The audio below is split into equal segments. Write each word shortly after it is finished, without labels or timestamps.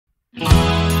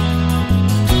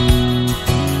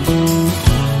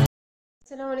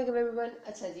अस्सलाम वालेकुम एवरीवन।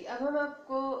 अच्छा जी, अब हम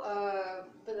आपको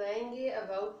बताएंगे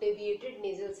अबाउट डेविएटेड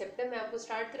नेजल सेप्टम। मैं आपको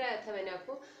स्टार्ट कराया था, मैंने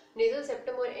आपको नेजल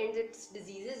सेप्टम और एंड इट्स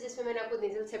डिजीजेस, जिसमें मैंने आपको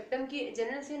नेजल सेप्टम की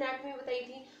जनरल सी एनाटॉमी बताई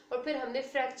थी और फिर हमने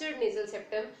फ्रैक्चर्ड नेजल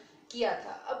सेप्टम किया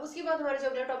था। अब उसके बाद हमारा जो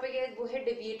अगला टॉपिक है वो है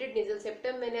डेविएटेड नेजल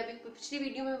सेप्टम। मैंने अभी पिछली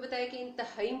वीडियो में बताया कि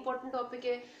इंतहाई इंपॉर्टेंट टॉपिक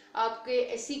है। आपके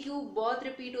एससीक्यू बहुत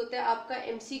रिपीट होता है, आपका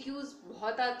एमसीक्यूज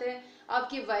बहुत आता है,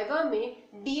 आपके वाइवा में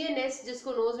डीएनएस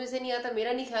जिसको नोज में से नहीं आता,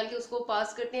 मेरा नहीं ख्याल कि उसको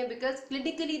पास करते हैं, बिकॉज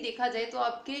क्लिनिकली देखा जाए तो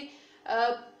आपके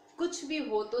कुछ भी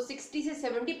हो तो 60 से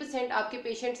 70% आपके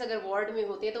पेशेंट्स अगर वार्ड में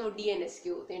होते हैं तो वो डीएनएस के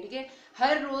होते हैं। ठीक है,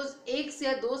 हर रोज 1 से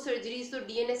या 2 सर्जरीज तो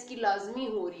डीएनएस की लाजमी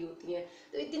हो रही होती हैं।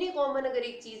 तो इतनी कॉमन अगर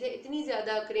एक चीज है, इतनी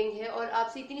ज्यादा अकरिंग है और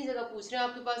आपसे इतनी जगह पूछ रहे हैं,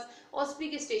 आपके पास ऑस्पी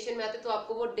के स्टेशन में आते तो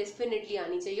आपको वो डेफिनेटली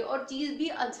आनी चाहिए और चीज भी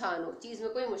आसान हो, चीज में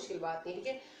कोई मुश्किल बात नहीं। ठीक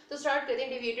है, तो स्टार्ट करते हैं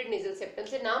डेविएटेड नेजल सेप्टम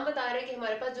से। नाम बता रहे हैं कि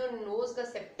हमारे पास जो नोज का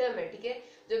सेप्टम है, ठीक है,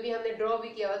 जो भी हमने ड्रॉ भी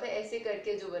किया हुआ था ऐसे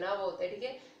करके जो बना हुआ होता है, ठीक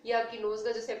है, ये आपकी नोज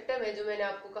का जो सेप्टम है, जो मैंने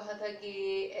आपको कहा था कि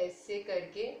ऐसे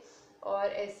करके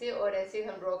और ऐसे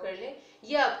हम ड्रॉ कर लें।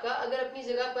 ये आपका अगर अपनी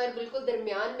जगह पर बिल्कुल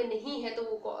दरमियान में नहीं है तो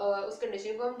वो उस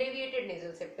कंडीशन को हम डेविएटेड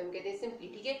नेजल सेप्टम कहते हैं सिंपली।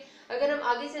 ठीक है, अगर हम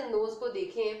आगे से नोज को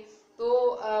देखें तो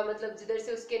मतलब जिधर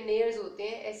से उसके नेयर्स होते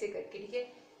हैं ऐसे करके, ठीक है,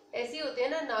 ऐसे होते हैं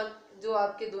ना नाक, जो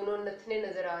आपके दोनों नथने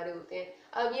नजर आ रहे होते हैं।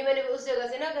 अब ये मैंने उस जगह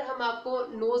से ना, अगर हम आपको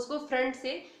नोज को फ्रंट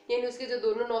से यानी उसके जो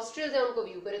दोनों नॉस्ट्रिल्स हैं उनको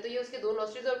व्यू करें तो ये उसके दो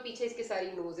नॉस्ट्रिल्स और पीछे इसके सारी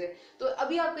नोज है। तो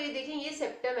अभी आपको ये देखें, ये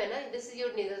सेप्टम है ना, this is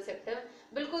your nasal septum,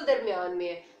 बिल्कुल दरमियान में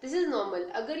है, दिस इज नॉर्मल।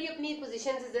 अगर ये अपनी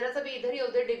पोजीशन से जरा सा भी इधर या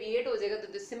उधर डेविएट हो जाएगा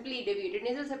तो this simply deviated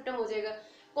nasal septum हो जाएगा।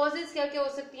 कॉजेज क्या क्या हो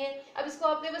सकती हैं, अब इसको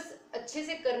आपने बस अच्छे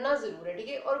से करना जरूर है, ठीक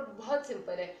है, और बहुत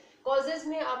सिंपल है। कॉजेज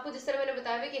में आपको जिस तरह मैंने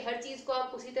बताया कि हर चीज को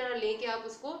आप उसी तरह लेके आप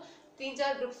उसको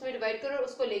 3-4 ग्रुप्स में डिवाइड करो और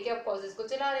उसको लेके आप कॉजेज को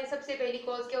चला रहे हैं। सबसे पहली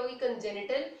कॉज क्या होगी,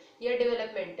 कंजेनिटल या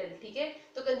डेवलपमेंटल। ठीक है,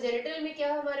 तो कंजेनिटल में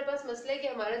क्या हमारे पास मसला है कि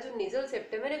हमारा जो नेजल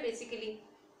सेप्टम है ना, बेसिकली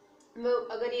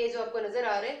अगर ये जो आपको नजर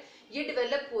आ रहा है ये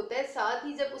डेवलप होता है, साथ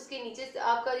ही जब उसके नीचे से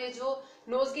आपका ये जो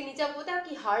नोज के नीचे आपको होता है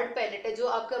आपकी हार्ड पैलेट है, जो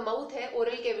आपका माउथ है,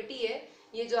 ओरल कैविटी है,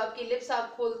 ये जो आपकी लिप्स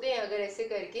आप खोलते हैं अगर ऐसे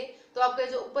करके तो आपका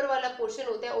जो ऊपर वाला पोर्शन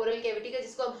होता है ओरल कैविटी का,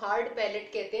 जिसको हम हार्ड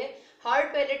पैलेट कहते हैं,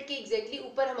 हार्ड पैलेट के एग्जैक्टली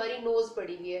ऊपर हमारी नोज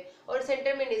पड़ी हुई है और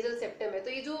सेंटर में नेजल सेप्टम है।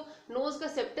 तो ये जो नोज का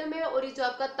सेप्टम है और ये जो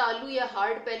आपका तालू या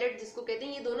हार्ड पैलेट जिसको कहते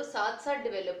हैं, ये दोनों साथ साथ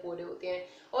डेवलप हो रहे होते हैं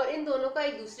और इन दोनों का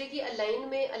एक दूसरे की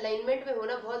अलाइनमेंट में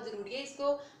होना बहुत जरूरी है।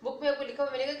 इसको बुक में आपको लिखा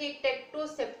हुआ मिलेगा कि एक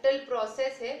टेक्टोसेप्टल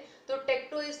प्रोसेस है। तो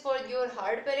टेक्टो is for your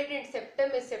hard palate and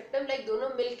septum is septum, like दोनों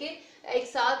मिलके एक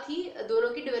साथ ही दोनों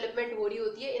की डेवलपमेंट हो रही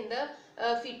होती है इन द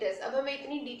फीटस। अब हमें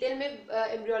इतनी डिटेल में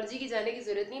एम्ब्रियोलॉजी की जाने की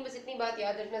जरूरत नहीं, बस इतनी बात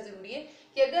याद रखना जरूरी है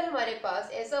कि अगर हमारे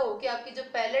पास ऐसा हो कि आपकी जो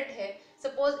पैलेट है,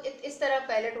 सपोज इस तरह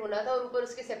पैलेट होना था और ऊपर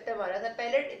उसके सेप्टम आ रहा था,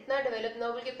 पैलेट इतना डेवलप ना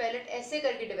हो बल्कि पैलेट ऐसे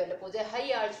करके डेवलप हो जाए,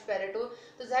 हाई आर्च पैलेट हो,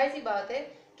 तो जाहिर सी बात है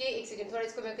कि एक सेकेंड थोड़ा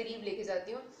इसको मैं करीब लेके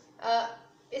जाती हूँ,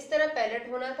 इस तरह पैलेट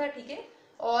होना था, ठीक है,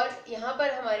 और यहाँ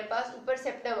पर हमारे पास ऊपर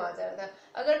सेप्टम आ जा रहा था।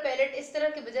 अगर पैलेट इस तरह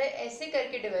के बजाय ऐसे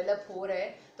करके डेवलप हो रहा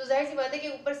है तो जाहिर सी बात है कि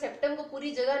ऊपर सेप्टम को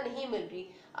पूरी जगह नहीं मिल रही।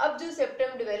 अब जो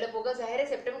सेप्टम डेवलप होगा, जाहिर है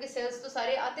सेप्टम के सेल्स तो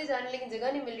सारे आते जा रहे हैं लेकिन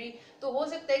जगह नहीं मिल रही, तो हो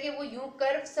सकता है कि वो यूं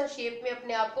कर्व सा शेप में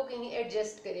अपने आप को कहीं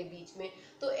एडजस्ट करे बीच में।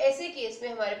 तो ऐसे केस में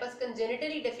हमारे पास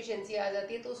कंजेनिटली डेफिशिएंसी आ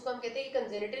जाती है, तो उसको हम कहते हैं कि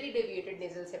कंजेनिटली डेविएटेड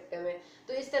नेजल सेप्टम है।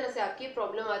 तो इस तरह से आपकी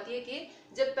प्रॉब्लम आती है कि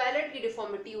जब पैलेट की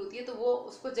डिफॉर्मिटी होती है तो वो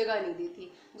उसको जगह नहीं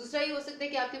देती। दूसरा ये हो सकता है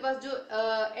कि आपके पास जो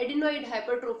एडिनोइड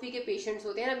हाइपरट्रोफी के पेशेंट्स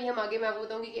होते हैं ना, अभी हम आगे मैं आपको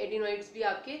बताऊंगी कि एडिनोइड्स भी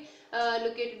आपके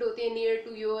लोकेटेड होते हैं near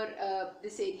to your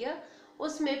this area,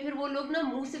 उसमें फिर वो लोग ना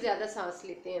मुंह से ज्यादा सांस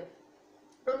लेते हैं,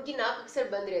 उनकी नाक अक्सर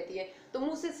बंद रहती है, तो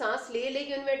मुंह से सांस ले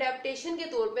लेके उनमें अडेप्टेशन के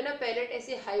तौर पे ना पैलेट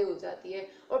ऐसे हाई हो जाती है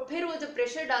और फिर वो जब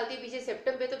प्रेशर डालती है पीछे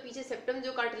सेप्टम पे, तो पीछे सेप्टम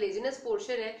जो कार्टिलेजिनस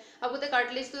पोर्शन है, आपको पता है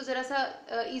कार्टिलेज तो जरा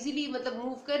सा इजीली मतलब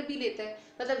मूव कर भी लेता है,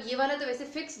 मतलब ये वाला तो वैसे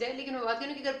फिक्स्ड है, लेकिन मैं बात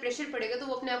करूँ कि अगर प्रेशर पड़ेगा तो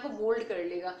वो अपने आप को मोल्ड कर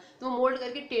लेगा, तो वो मोल्ड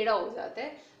करके टेढ़ा हो जाता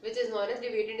है, which is known as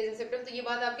deviated nasal septum. तो ये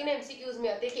बात आपके ना एमसीक्यूज में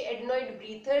आती है कि एडिनोइड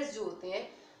ब्रीथर्स जो होते हैं,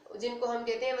 जिनको हम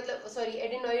कहते हैं मतलब सॉरी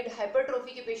एडिनोइड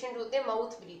हाइपरट्रोफी के पेशेंट होते हैं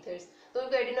माउथ ब्रीथर्स, तो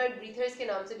उनको एडिनोइड ब्रीथर्स के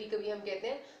नाम से भी कभी हम कहते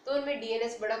हैं, तो उनमें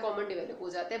डीएनएस बड़ा कॉमन डेवलप हो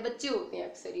जाता है, बच्चे होते हैं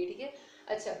अक्सर ये, ठीक है।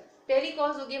 अच्छा, पहली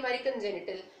कॉज होगी हमारी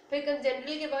कंजेनिटल, फिर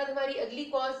कंजेनिटल के बाद हमारी अगली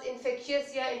कॉज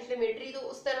इन्फेक्शियस या इन्फ्लेमेटरी, तो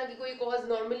उस तरह की कोई कॉज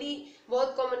नॉर्मली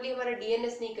बहुत कॉमनली हमारा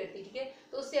डीएनएस नहीं करती, ठीक है।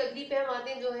 तो उससे अगली पे हम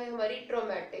आते हैं जो है हमारी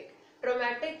ट्रोमैटिक।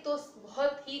 ट्रोमैटिक तो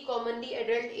बहुत ही कॉमनली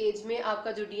एडल्ट एज में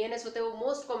आपका जो डीएनएस होता है वो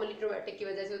मोस्ट कॉमनली ट्रोमैटिक की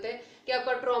वजह से होता है कि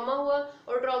आपका ट्रॉमा हुआ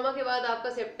और ट्रॉमा के बाद आपका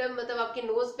सेप्टम मतलब आपके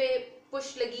नोज पे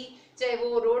पुश लगी, चाहे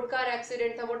वो रोड कार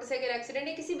एक्सीडेंट था, मोटरसाइकिल एक्सीडेंट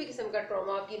या किसी भी किस्म का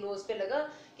ट्रॉमा आपकी नोज पे लगा,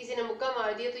 किसी ने मुक्का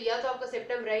मार दिया, तो या तो आपका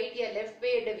सेप्टम राइट या लेफ्ट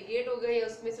पे डेविएट हो गए, या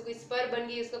उसमें से कोई स्पर बन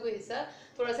गई, उसका कोई हिस्सा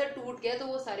थोड़ा सा टूट गया, तो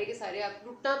वो सारे के सारे आप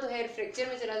टूटना तो है, फ्रैक्चर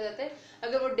में चला जाता है।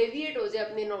 अगर वो डेविएट हो जाए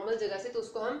अपनी नॉर्मल जगह से तो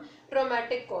उसको हम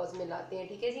ट्रॉमेटिक कॉज में लाते हैं,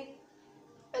 ठीक है जी।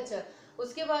 अच्छा,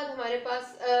 उसके बाद हमारे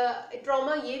पास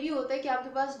ट्रॉमा ये भी होता है कि आपके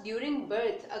पास ड्यूरिंग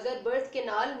बर्थ, अगर बर्थ के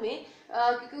नाल में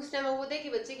क्योंकि उस टाइम होता है कि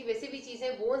बच्चे की वैसे भी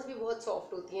चीज़ें बोन्स भी बहुत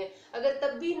सॉफ्ट होती हैं, अगर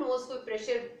तब भी नोज कोई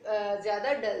प्रेशर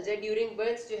ज़्यादा डल जाए ड्यूरिंग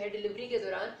बर्थ जो है डिलीवरी के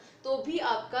दौरान, तो भी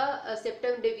आपका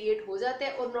सेप्टम डेविएट हो जाता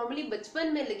है। और नॉर्मली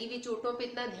बचपन में लगी हुई चोटों पे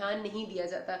इतना ध्यान नहीं दिया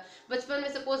जाता। बचपन में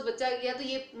सपोज बच्चा गया तो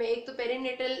ये मैं एक तो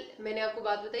पेरिनेटल मैंने आपको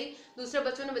बात बताई, दूसरा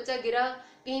बच्चों ने बच्चा गिरा,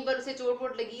 कहीं पर उसे चोट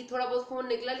वोट लगी, थोड़ा बहुत खून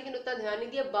निकला, लेकिन उतना ध्यान नहीं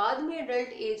दिया। बाद में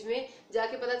एडल्ट एज में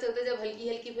जाके पता चलता है, जब हल्की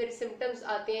हल्की फिर सिम्टम्स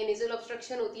आते हैं, नेजल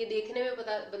ऑब्स्ट्रक्शन होती है, देखने में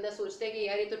पता बंदा सोचता है कि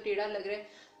यार ये तो टेढ़ा लग रहा है,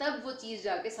 तब वो चीज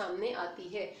जाके सामने आती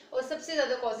है। और सबसे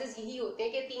ज्यादा कॉजेज यही होते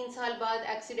हैं कि 3 साल बाद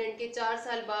एक्सीडेंट के, 4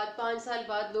 साल बाद, 5 साल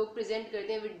बाद लोग प्रेजेंट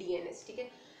करते हैं विद डीएनएस, ठीक है।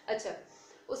 अच्छा,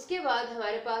 उसके बाद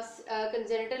हमारे पास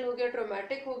कंजेनिटल हो गया,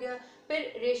 ट्रोमेटिक हो गया।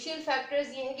 फिर रेशियल फैक्टर्स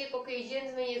ये हैं कि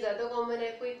कॉकेशियंस में ये ज़्यादा कॉमन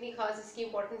है, कोई इतनी खास इसकी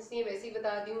इंपॉर्टेंस नहीं है, वैसे ही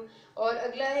बता दी हूँ। और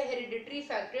अगला है हेरिडिटरी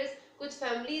फैक्टर्स। कुछ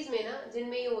फैमिलीज में ना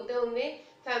जिनमें ये होता है, उनमें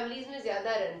फैमिलीज में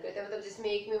ज़्यादा रन करता है, मतलब जिसमें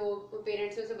एक में वो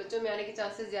पेरेंट्स में से बच्चों में आने के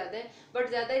चांसेस ज़्यादा हैं, बट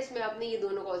ज़्यादा इसमें आपने ये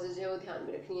दोनों कॉजेज जो है वो ध्यान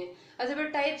में रखनी है। अच्छा, फिर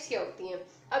टाइप्स क्या होती हैं,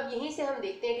 अब यहीं से हम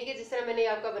देखते हैं, ठीक है। जिस तरह मैंने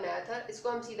आपका बनाया था, इसको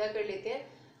हम सीधा कर लेते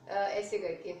हैं ऐसे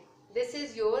करके, दिस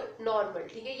इज योर नॉर्मल,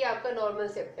 ठीक है, ये आपका नॉर्मल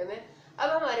सेप्टम है। अब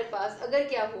हमारे पास अगर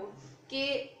क्या हो कि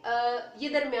ये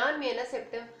दरमियान में है ना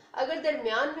सेप्टम, अगर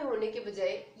दरमियान में होने के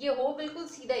बजाय ये हो बिल्कुल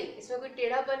सीधा ही, इसमें कोई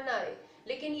टेढ़ापन ना आए,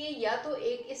 लेकिन ये या तो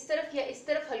एक इस तरफ या इस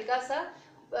तरफ हल्का सा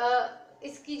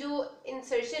इसकी जो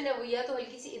इंसर्शन है वो या तो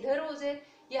हल्की सी इधर हो जाए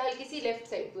या हल्की सी लेफ्ट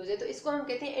साइड पे हो जाए, तो इसको हम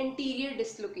कहते हैं एंटीरियर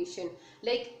डिसलोकेशन।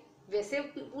 लाइक वैसे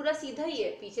पूरा सीधा ही है,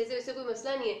 पीछे से वैसे कोई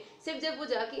मसला नहीं है, सिर्फ जब वो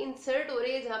जाके इंसर्ट हो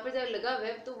रही है जहाँ पर जहाँ लगा हुआ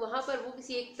है, तो वहां पर वो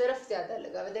किसी एक तरफ ज्यादा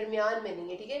लगा हुआ है, दरमियान में नहीं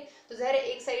है, ठीक है। तो ज़ाहिर है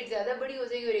एक साइड ज्यादा बड़ी हो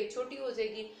जाएगी और एक छोटी हो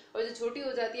जाएगी, और जो छोटी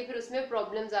हो जाती है फिर उसमें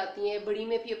प्रॉब्लम्स आती हैं, बड़ी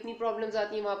में भी अपनी प्रॉब्लम्स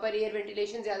आती हैं, वहाँ पर एयर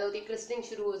वेंटिलेशन ज्यादा होती है, क्रिस्टलिंग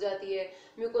शुरू हो जाती है,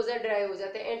 म्यूकोजा ड्राई हो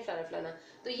जाता है, एंड फलाना फलाना।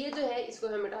 तो ये जो है इसको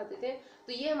हम हटा देते हैं।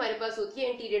 तो ये हमारे पास होती है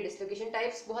एंटीरियर डिसलोकेशन।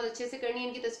 टाइप्स बहुत अच्छे से करनी है,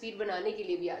 इनकी तस्वीर बनाने के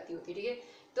लिए भी आती होती है, ठीक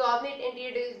है। तो आपने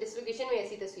एंटीरियर डिसलोकेशन में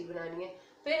ऐसी तस्वीर बनानी है।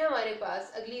 फिर हमारे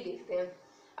पास अगली देखते हैं,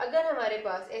 अगर हमारे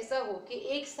पास ऐसा हो कि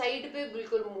एक साइड पे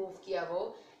बिल्कुल मूव किया हो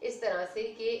इस तरह से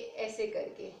कि ऐसे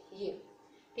करके ये,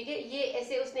 ठीक है, ये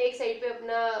ऐसे उसने एक साइड पे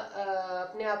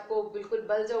अपने आप को बिल्कुल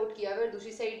बल्ज आउट किया हुआ है,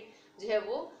 दूसरी साइड जो है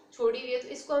वो छोड़ी हुई है, तो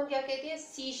इसको हम क्या कहते हैं,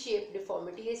 सी शेप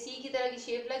डिफॉर्मिटी। ये सी की तरह की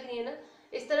शेप लग रही है ना,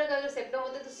 इस तरह का अगर सेप्टम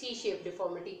होता है तो सी शेप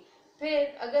डिफॉर्मिटी।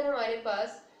 फिर अगर हमारे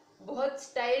पास बहुत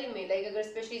स्टाइल में, लाइक अगर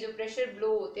स्पेशली जो प्रेशर ब्लो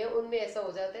होते हैं उनमें ऐसा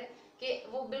हो जाता है कि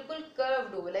वो बिल्कुल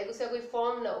कर्व्ड हो, लाइक उसका कोई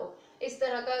फॉर्म ना हो, इस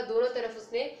तरह का दोनों तरफ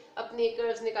उसने अपने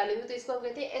कर्व्स निकाले हुए, तो इसको हम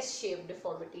कहते हैं एस शेप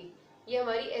डिफॉर्मिटी। ये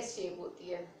हमारी एस शेप होती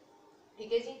है,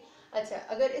 ठीक है जी। अच्छा,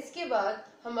 अगर इसके बाद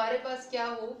हमारे पास क्या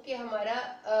हो कि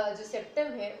हमारा जो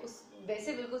सेप्टम है उस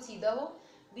वैसे बिल्कुल सीधा हो,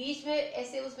 बीच में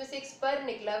ऐसे उसमें से एक स्पर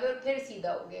निकला हुआ और फिर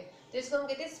सीधा हो गया, तो इसको हम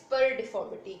कहते हैं स्पर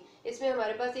डिफॉर्मिटी। इसमें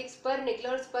हमारे पास एक स्पर निकला,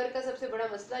 और स्पर का सबसे बड़ा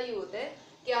मसला ये होता है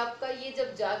कि आपका ये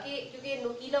जब जाके, क्योंकि ये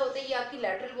नुकीला होता है, ये आपकी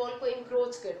लैटरल वॉल को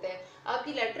इंक्रोच करता है।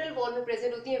 आपकी लैटरल वॉल में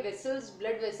प्रेजेंट होती हैं वेसल्स,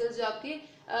 ब्लड वेसल्स, जो आपके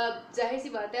जाहिर सी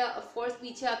बात है ऑफ कोर्स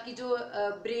पीछे आपकी जो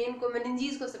ब्रेन को,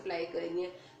 मेनिंजीज को सप्लाई कर रही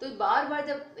हैं। तो बार बार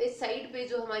जब इस साइड पे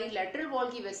जो हमारी लैटरल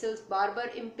वॉल की वेसल्स बार बार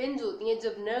इम्पिंज होती हैं,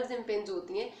 जब नर्व्स इम्पिंज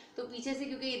होती हैं, तो पीछे से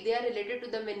क्योंकि they are related to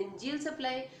the meningeal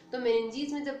supply, तो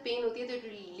मेनिंजीज में जब पेन होती है तो इट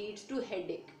लीड्स टू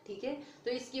हेडेक, ठीक है।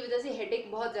 तो इसकी वजह से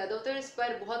हेडेक बहुत ज्यादा होता है, और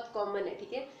स्पर बहुत कॉमन है,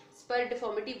 ठीक है, स्पर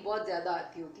डिफॉर्मिटी बहुत ज्यादा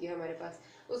आती होती है हमारे पास।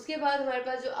 उसके बाद हमारे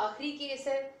पास जो आखिरी केस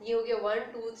है ये हो गया 1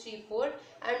 2 3 4,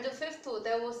 एंड जो फिफ्थ होता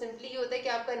है वो सिंपली ये होता है कि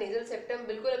आपका नेजल सेप्टम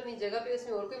बिल्कुल अपनी जगह पे,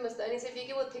 उसमें और कोई मसला नहीं, सिर्फ ये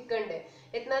कि वो थिकंड है,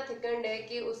 इतना थिकंड है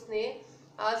कि उसने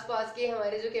आसपास के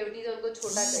हमारे जो कैविटीज है उनको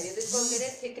छोटा कर दिया, तो इसको हम कहते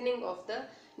हैं thickening of the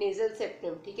nasal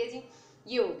septum, ठीक है जी।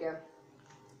 ये हो गया,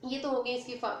 ये तो हो गई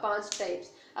इसकी 5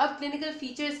 टाइप्स। अब क्लिनिकल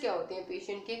फीचर्स क्या होते हैं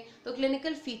पेशेंट के, तो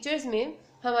क्लिनिकल फीचर्स में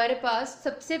हमारे पास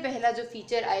सबसे पहला जो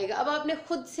फीचर आएगा, अब आपने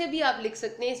खुद से भी आप लिख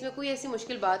सकते हैं, इसमें कोई ऐसी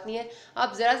मुश्किल बात नहीं है।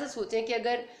 आप ज़रा सा सोचें कि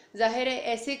अगर जाहिर है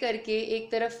ऐसे करके एक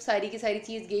तरफ सारी की सारी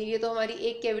चीज़ गई है, तो हमारी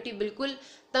एक कैविटी बिल्कुल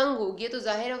तंग होगी तो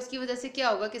जाहिर है उसकी वजह से क्या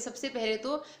होगा कि सबसे पहले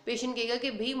तो पेशेंट कहेगा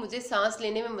कि भाई मुझे सांस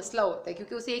लेने में मसला होता है,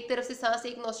 क्योंकि उसे एक तरफ से सांस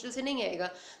एक नॉस्ट्रल से नहीं आएगा।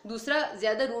 दूसरा,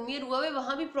 ज्यादा रूमियर हुआ है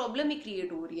वहां भी प्रॉब्लम ही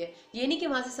क्रिएट हो रही है, ये नहीं कि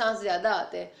वहां से सांस ज्यादा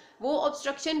आता है, वो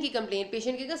ऑब्स्ट्रक्शन की कंप्लेन,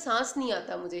 पेशेंट कहेगा सांस नहीं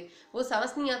आता मुझे, वो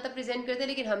सांस नहीं आता प्रेजेंट करते हैं,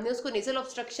 लेकिन हमने उसको नेजल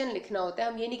ऑब्स्ट्रक्शन लिखना होता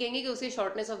है, हम ये नहीं कहेंगे कि उसे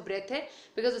शॉर्टनेस ऑफ ब्रेथ है,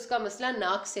 बिकॉज उसका मसला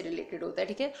नाक से रिलेटेड होता है।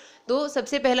 ठीक है, तो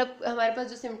सबसे पहला हमारे पास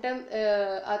जो सिम्टम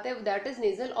आता है दैट इज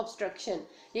नेजल ऑब्स्ट्रक्शन।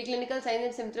 ये क्लिनिकल साइंस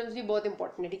एंड सिम्टम्स भी बहुत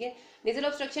इंपॉर्टेंट है। ठीक है, नेजल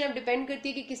ऑब्स्ट्रक्शन अब डिपेंड करती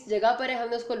है कि किस जगह पर है,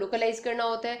 हमने उसको लोकलाइज करना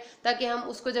होता है ताकि हम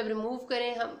उसको जब रिमूव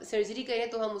करें, हम सर्जरी करें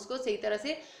तो हम उसको सही तरह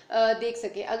से देख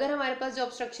सकें। अगर हमारे पास जो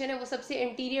ऑब्स्ट्रक्शन है वो सबसे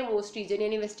एंटीरियर मोस्ट रीजन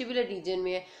यानी वेस्टिबुलर रीजन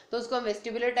में है तो उसको हम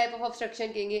वेस्टिबुलर टाइप ऑफ ऑब्स्ट्रक्शन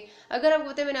कहेंगे। अगर आपको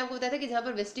पता है, मैंने आपको बताया था कि जहाँ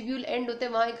पर वेस्टिब्यूल एंड होते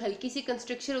हैं वहाँ एक हल्की सी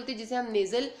कंस्ट्रक्शन होती है जिसे हम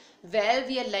नेजल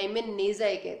वेल्व या लाइमेन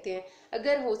नेजाई कहते हैं।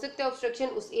 अगर हो सकता है ऑब्स्ट्रक्शन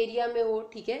उस एरिया में हो,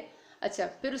 ठीक है। अच्छा,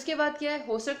 फिर उसके बाद क्या है,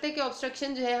 हो सकता है कि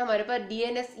ऑब्स्ट्रक्शन जो है हमारे पास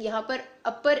डीएनएस यहाँ पर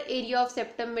अपर एरिया ऑफ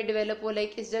सेप्टम में डेवलप हो,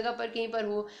 लाइक इस जगह पर कहीं पर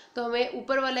हो तो हमें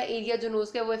ऊपर वाला एरिया जो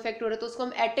नोज का है वो इफेक्ट हो रहा है, तो उसको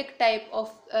हम एटिक टाइप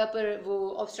ऑफ पर वो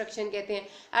ऑब्स्ट्रक्शन कहते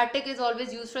हैं। Attic is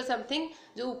always use for something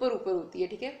जो ऊपर ऊपर होती है।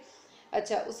 ठीक है,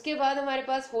 अच्छा, उसके बाद हमारे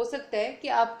पास हो सकता है कि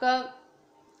आपका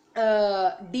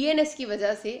डीएनएस की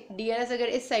वजह से, डीएनएस अगर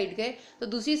इस साइड गए तो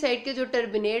दूसरी साइड के जो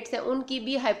टर्बिनेट्स हैं उनकी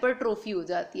भी हाइपरट्रोफी हो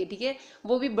जाती है। ठीक है,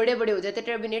 वो भी बड़े बड़े हो जाते हैं।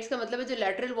 टर्बिनेट्स का मतलब है जो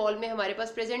लैटरल वॉल में हमारे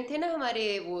पास प्रेजेंट थे ना, हमारे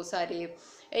वो सारे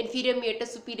इन्फीरियर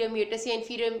मिएटस, सुपीरियर मिएटस या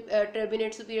इन्फीरियर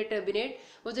टर्बिनेट, सुपीरियर टर्बिनेट,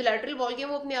 वो जो लैटरल वॉल के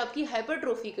वो अपने आप की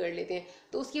हाइपरट्रोफी कर लेते हैं,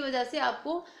 तो उसकी वजह से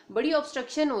आपको बड़ी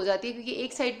ऑब्स्ट्रक्शन हो जाती है, क्योंकि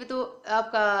एक साइड पे तो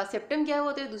आपका सेप्टम क्या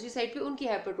होता है, दूसरी साइड पे उनकी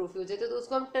हाइपरट्रोफी हो जाती है, तो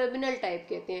उसको हम टर्मिनल टाइप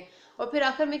कहते हैं। और फिर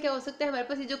आखिर में क्या हो सकता है, हमारे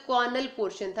पास ये जो कॉर्नल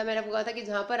पोर्शन था, मैंने आपको कहा था कि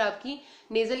जहाँ पर आपकी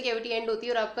नेजल कैविटी एंड होती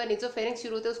है और आपका नेसोफेरिंक्स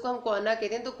शुरू होता है उसको हम कॉर्ना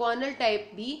कहते हैं, तो कॉर्नल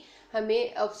टाइप भी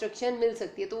हमें ऑब्स्ट्रक्शन मिल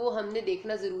सकती है, तो वो हमने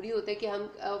देखना जरूरी होता है कि हम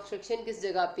ऑब्स्ट्रक्शन किस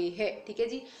जगह पे है। ठीक है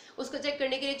जी, उसको चेक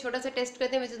करने के लिए छोटा सा टेस्ट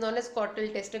करते हैं which is known as कॉटल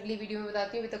test. अगली वीडियो में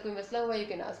बताती हूँ। अभी तक कोई मसला हुआ you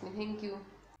can ask me. Thank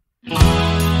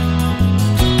you.